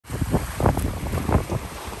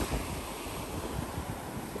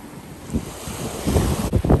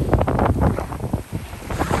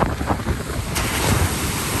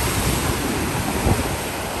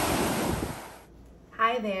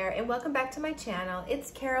and welcome back to my channel.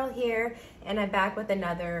 It's Carol here, and I'm back with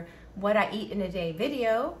another what I eat in a day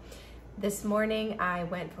video. This morning I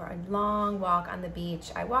went for a long walk on the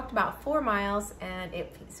beach. I walked about 4 miles and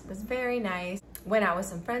it was very nice. Went out with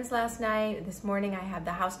some friends last night. This morning I have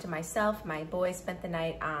the house to myself. My boys spent the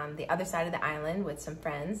night on the other side of the island with some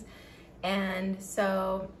friends. And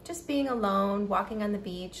so just being alone, walking on the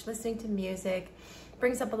beach, listening to music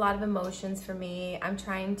brings up a lot of emotions for me. I'm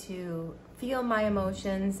trying to feel my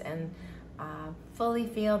emotions and fully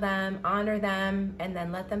feel them, honor them, and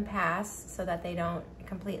then let them pass so that they don't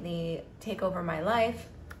completely take over my life.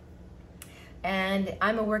 And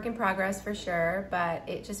I'm a work in progress for sure, but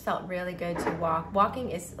it just felt really good to walk. Walking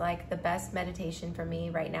is like the best meditation for me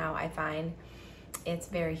right now. I find it's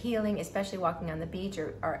very healing, especially walking on the beach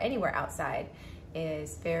or anywhere outside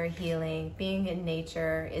is very healing. Being in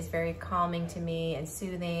nature is very calming to me and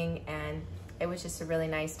soothing, and it was just a really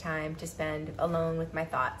nice time to spend alone with my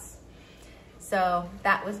thoughts. So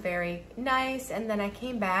that was very nice, and then I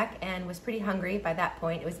came back and was pretty hungry by that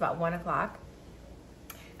point. It was about 1 o'clock.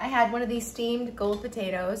 I had one of these steamed gold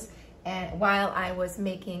potatoes, and while I was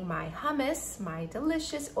making my hummus, my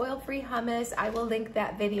delicious oil-free hummus, I will link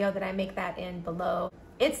that video that I make that in below.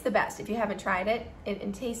 It's the best. If you haven't tried it,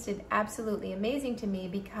 it tasted absolutely amazing to me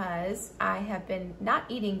because I have been not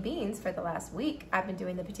eating beans for the last week. I've been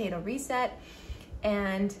doing the potato reset,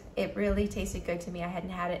 and it really tasted good to me. I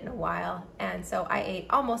hadn't had it in a while, and so I ate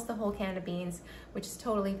almost the whole can of beans, which is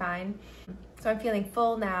totally fine. So I'm feeling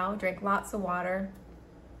full now, drank lots of water.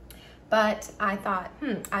 But I thought,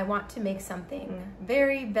 I want to make something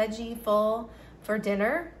very veggie full for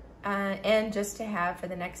dinner and just to have for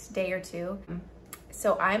the next day or two.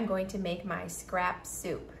 So I'm going to make my scrap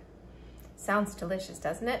soup. Sounds delicious,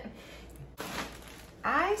 doesn't it?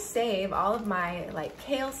 I save all of my like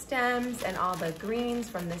kale stems and all the greens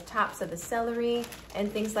from the tops of the celery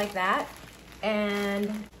and things like that.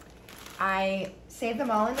 And I save them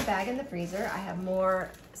all in the bag in the freezer. I have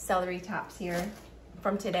more celery tops here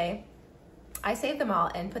from today. I save them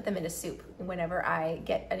all and put them in a soup whenever I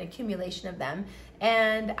get an accumulation of them.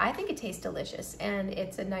 And I think it tastes delicious, and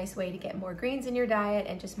it's a nice way to get more greens in your diet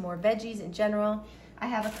and just more veggies in general. I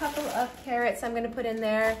have a couple of carrots I'm gonna put in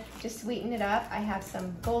there to sweeten it up. I have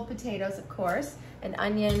some gold potatoes, of course, an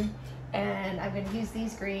onion, and I'm gonna use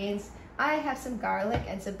these greens. I have some garlic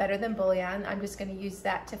and some Better Than bouillon. I'm just gonna use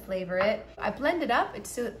that to flavor it. I blend it up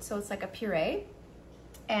so it's like a puree.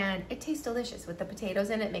 And it tastes delicious with the potatoes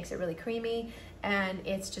in it, makes it really creamy, and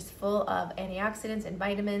it's just full of antioxidants and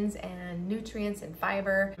vitamins and nutrients and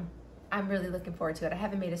fiber. I'm really looking forward to it. I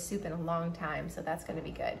haven't made a soup in a long time, so that's gonna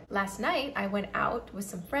be good. Last night, I went out with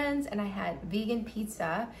some friends and I had vegan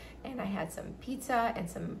pizza, and I had some pizza and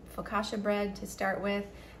some focaccia bread to start with,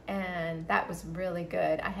 and that was really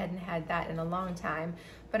good. I hadn't had that in a long time,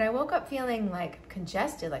 but I woke up feeling like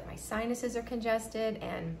congested, like my sinuses are congested,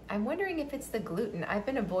 and I'm wondering if it's the gluten. I've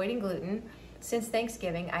been avoiding gluten since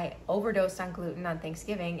Thanksgiving. I overdosed on gluten on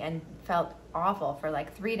Thanksgiving and felt awful for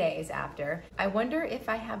like 3 days after. I wonder if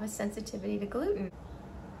I have a sensitivity to gluten.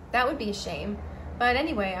 That would be a shame. But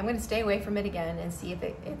anyway, I'm gonna stay away from it again and see if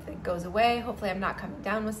it goes away. Hopefully I'm not coming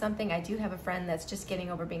down with something. I do have a friend that's just getting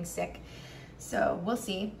over being sick, so we'll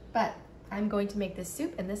see. But I'm going to make this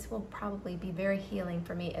soup, and this will probably be very healing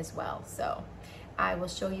for me as well. So I will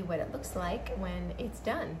show you what it looks like when it's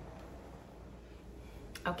done.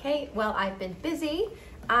 Okay, well, I've been busy.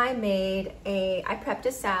 I prepped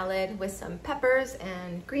a salad with some peppers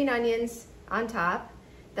and green onions on top.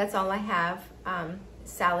 That's all I have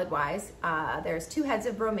salad-wise. There's 2 heads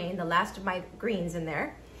of romaine, the last of my greens in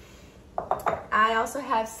there. I also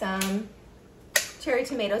have some cherry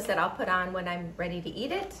tomatoes that I'll put on when I'm ready to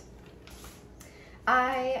eat it.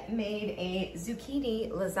 I made a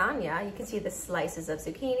zucchini lasagna. You can see the slices of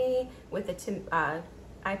zucchini with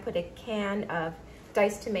I put a can of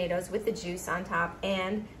diced tomatoes with the juice on top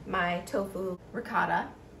and my tofu ricotta.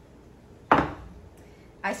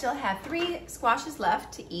 I still have 3 squashes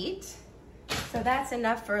left to eat, so that's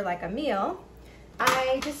enough for like a meal.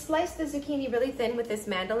 I just sliced the zucchini really thin with this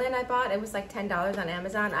mandolin I bought. It was like $10 on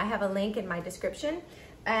Amazon. I have a link in my description,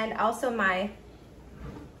 and also my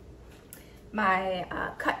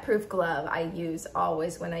cut-proof glove I use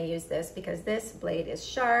always when I use this, because this blade is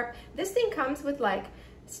sharp. This thing comes with like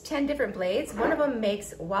 10 different blades. One of them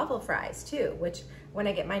makes waffle fries too, which when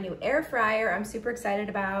I get my new air fryer, I'm super excited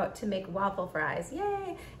about to make waffle fries.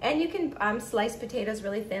 Yay! And you can slice potatoes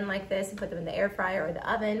really thin like this and put them in the air fryer or the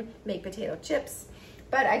oven, make potato chips.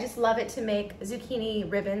 But I just love it to make zucchini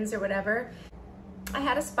ribbons or whatever. I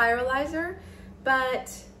had a spiralizer,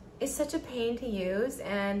 but it's such a pain to use,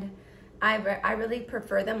 and I really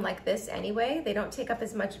prefer them like this anyway. They don't take up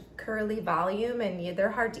as much curly volume, and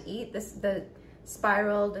they're hard to eat. The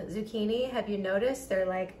spiraled zucchini, have you noticed? They're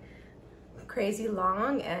like crazy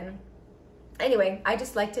long, and anyway, I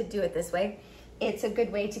just like to do it this way. It's a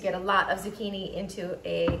good way to get a lot of zucchini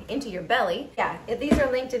into your belly. Yeah, these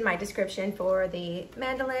are linked in my description for the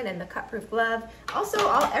mandolin and the cut-proof glove. Also,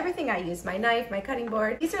 everything I use, my knife, my cutting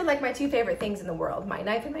board. These are like my two favorite things in the world, my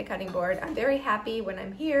knife and my cutting board. I'm very happy when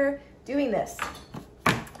I'm here doing this.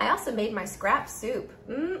 I also made my scrap soup.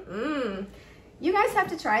 You guys have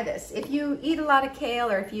to try this. If you eat a lot of kale,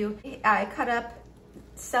 or if I cut up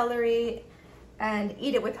celery and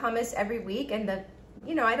eat it with hummus every week, and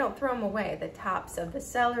I don't throw them away, the tops of the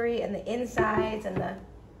celery and the insides and the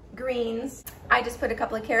greens. I just put a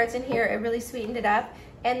couple of carrots in here. It really sweetened it up.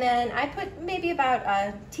 And then I put maybe about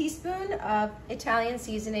a teaspoon of Italian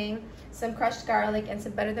seasoning, some crushed garlic, and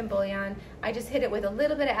some better than bouillon. I just hit it with a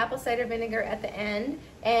little bit of apple cider vinegar at the end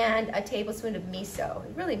and a tablespoon of miso.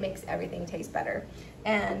 It really makes everything taste better.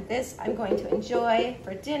 And this I'm going to enjoy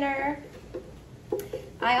for dinner.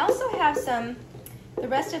 I also have the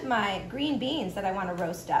rest of my green beans that I want to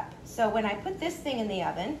roast up. So when I put this thing in the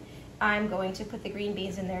oven, I'm going to put the green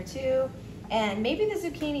beans in there too, and maybe the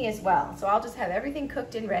zucchini as well. So I'll just have everything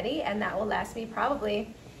cooked and ready, and that will last me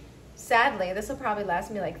probably, sadly, this will probably last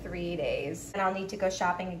me like 3 days. And I'll need to go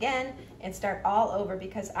shopping again and start all over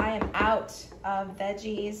because I am out of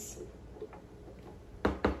veggies.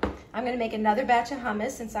 I'm gonna make another batch of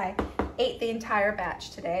hummus since I ate the entire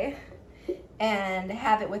batch today, and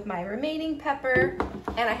have it with my remaining pepper,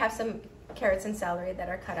 and I have some carrots and celery that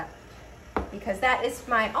are cut up because that is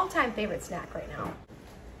my all-time favorite snack right now.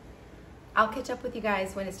 I'll catch up with you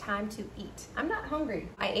guys when it's time to eat. I'm not hungry.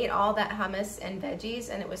 I ate all that hummus and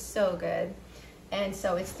veggies and it was so good. And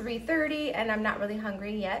so it's 3:30 and I'm not really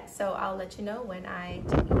hungry yet, so I'll let you know when I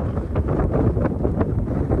do eat.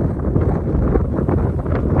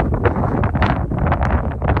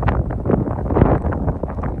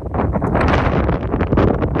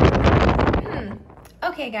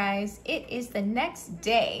 Okay guys, it is the next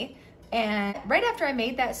day, and right after I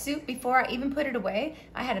made that soup, before I even put it away,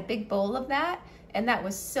 I had a big bowl of that, and that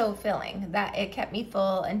was so filling that it kept me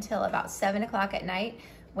full until about 7 o'clock at night,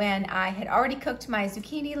 when I had already cooked my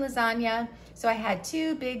zucchini lasagna. So I had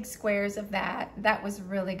 2 big squares of that. That was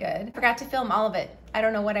really good. Forgot to film all of it. I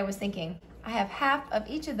don't know what I was thinking. I have half of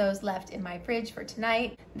each of those left in my fridge for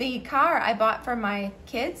tonight. The car I bought for my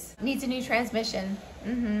kids needs a new transmission.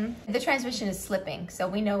 The transmission is slipping, so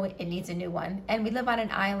we know it needs a new one. And we live on an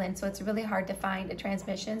island, so it's really hard to find a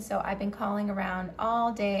transmission. So I've been calling around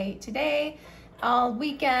all day today, all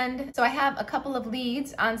weekend. So I have a couple of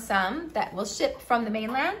leads on some that will ship from the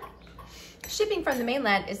mainland. Shipping from the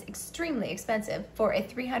mainland is extremely expensive for a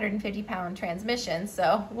 350-pound transmission,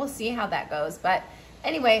 so we'll see how that goes. But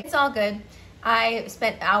anyway, it's all good. I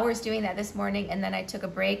spent hours doing that this morning, and then I took a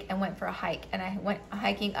break and went for a hike, and I went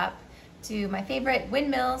hiking up to my favorite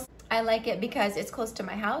windmills. I like it because it's close to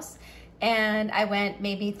my house, and I went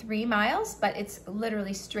maybe 3 miles, but it's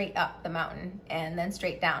literally straight up the mountain and then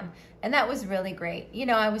straight down. And that was really great. You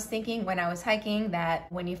know, I was thinking when I was hiking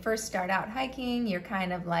that when you first start out hiking, you're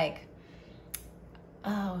kind of like,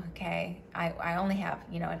 oh, okay, I only have,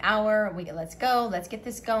 an hour, let's go, let's get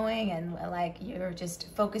this going. And like, you're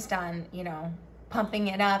just focused on, pumping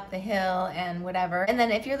it up the hill and whatever. And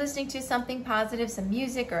then if you're listening to something positive, some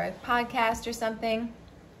music or a podcast or something,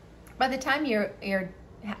 by the time you're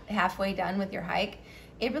halfway done with your hike,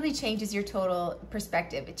 it really changes your total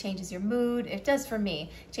perspective. It changes your mood. It does for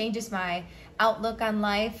me. It changes my outlook on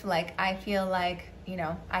life. Like, I feel like,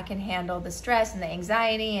 I can handle the stress and the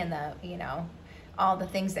anxiety and the, all the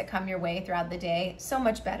things that come your way throughout the day so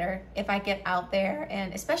much better if I get out there,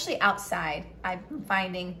 and especially outside. I'm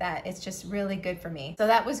finding that it's just really good for me. So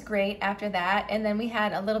that was great after that. And then we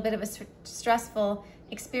had a little bit of a stressful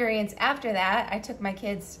experience after that. I took my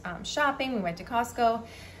kids shopping. We went to Costco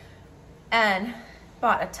and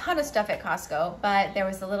bought a ton of stuff at Costco, but there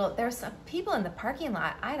was some people in the parking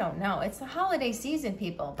lot. I don't know. It's the holiday season,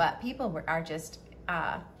 people, but people are just,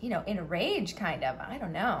 in a rage, kind of. I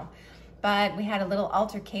don't know. But we had a little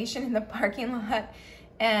altercation in the parking lot,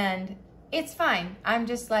 and it's fine. I'm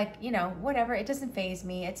just like, whatever. It doesn't faze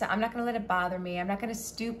me. I'm not going to let it bother me. I'm not going to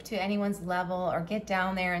stoop to anyone's level or get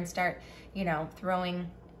down there and start, throwing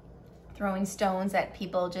stones at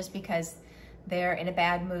people just because they're in a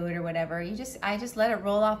bad mood or whatever. I just let it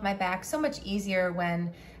roll off my back. So much easier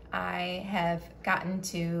when I have gotten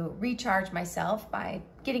to recharge myself by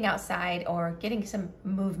getting outside or getting some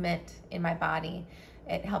movement in my body.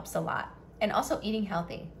 It helps a lot. and also eating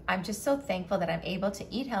healthy. I'm just so thankful that I'm able to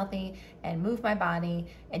eat healthy and move my body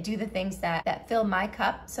and do the things that fill my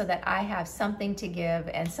cup so that I have something to give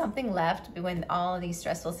and something left when all of these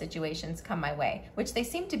stressful situations come my way, which they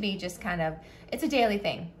seem to be just kind of, it's a daily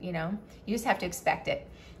thing, you know? You just have to expect it.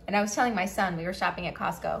 And I was telling my son, we were shopping at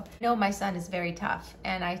Costco. No, my son is very tough.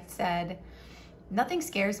 And I said, nothing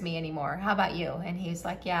scares me anymore. How about you? And he's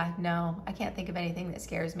like, yeah, no, I can't think of anything that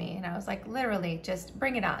scares me. And I was like, literally, just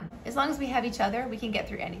bring it on. As long as we have each other, we can get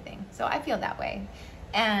through anything. So I feel that way.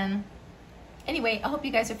 And anyway, I hope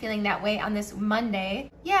you guys are feeling that way on this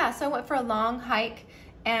Monday. Yeah, so I went for a long hike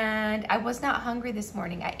and I was not hungry this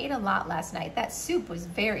morning. I ate a lot last night. That soup was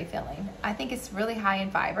very filling. I think it's really high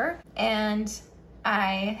in fiber. And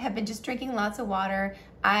I have been just drinking lots of water.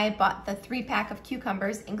 I bought the 3-pack of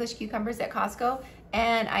cucumbers, English cucumbers at Costco,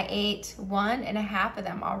 and I ate 1.5 of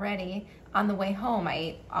them already. On the way home, I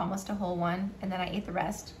ate almost a whole one, and then I ate the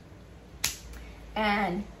rest.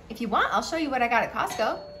 And if you want, I'll show you what I got at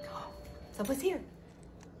Costco. So what's here?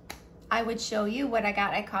 I would show you what I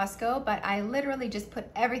got at Costco, but I literally just put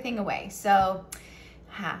everything away. So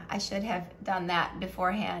I should have done that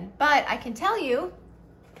beforehand. But I can tell you,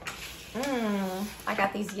 I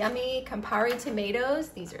got these yummy Campari tomatoes.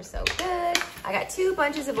 These are so good. I got 2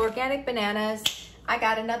 bunches of organic bananas. I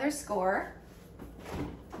got another score.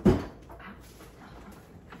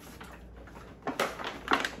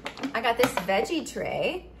 I got this veggie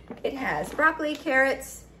tray. It has broccoli,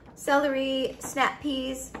 carrots, celery, snap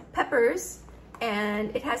peas, peppers,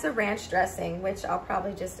 and it has a ranch dressing, which I'll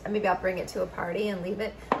probably just, maybe I'll bring it to a party and leave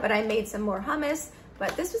it. But I made some more hummus.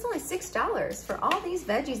 But this was only $6 for all these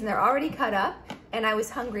veggies, and they're already cut up, and I was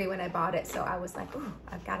hungry when I bought it, so I was like, ooh,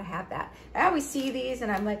 I've got to have that. I always see these,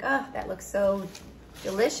 and I'm like, oh, that looks so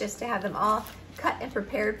delicious to have them all cut and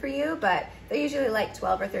prepared for you, but they're usually like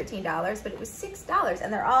 $12 or $13, but it was $6,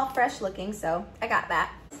 and they're all fresh looking, so I got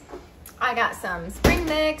that. I got some spring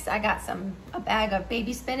mix. I got a bag of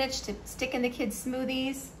baby spinach to stick in the kids'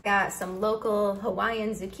 smoothies. Got some local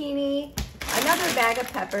Hawaiian zucchini. Another bag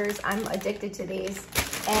of peppers. I'm addicted to these.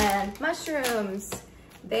 And mushrooms.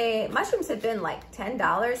 Mushrooms have been like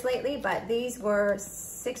 $10 lately, but these were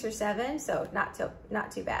 $6 or $7, so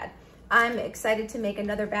not too bad. I'm excited to make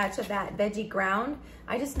another batch of that veggie ground.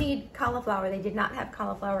 I just need cauliflower. They did not have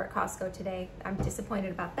cauliflower at Costco today. I'm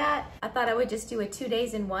disappointed about that. I thought I would just do a 2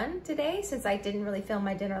 days in one today since I didn't really film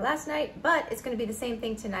my dinner last night, but it's gonna be the same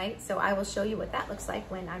thing tonight, so I will show you what that looks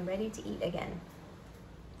like when I'm ready to eat again.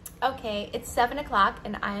 Okay, it's 7 o'clock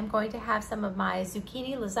and I am going to have some of my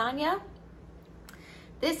zucchini lasagna.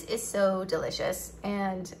 This is so delicious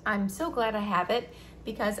and I'm so glad I have it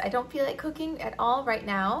because I don't feel like cooking at all right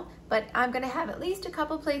now, but I'm gonna have at least a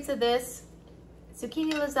couple plates of this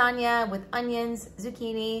zucchini lasagna with onions,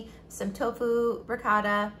 zucchini, some tofu,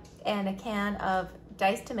 ricotta, and a can of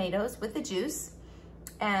diced tomatoes with the juice.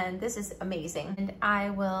 And this is amazing. And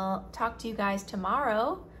I will talk to you guys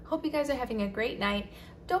tomorrow. Hope you guys are having a great night.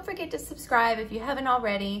 Don't forget to subscribe if you haven't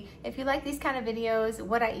already. If you like these kind of videos,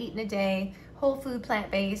 what I eat in a day, whole food,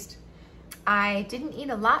 plant-based. I didn't eat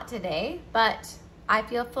a lot today, but I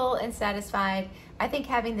feel full and satisfied. I think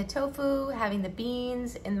having the tofu, having the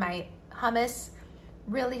beans in my hummus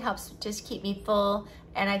really helps just keep me full,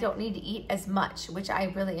 and I don't need to eat as much, which I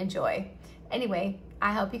really enjoy. Anyway,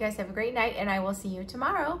 I hope you guys have a great night and I will see you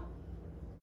tomorrow.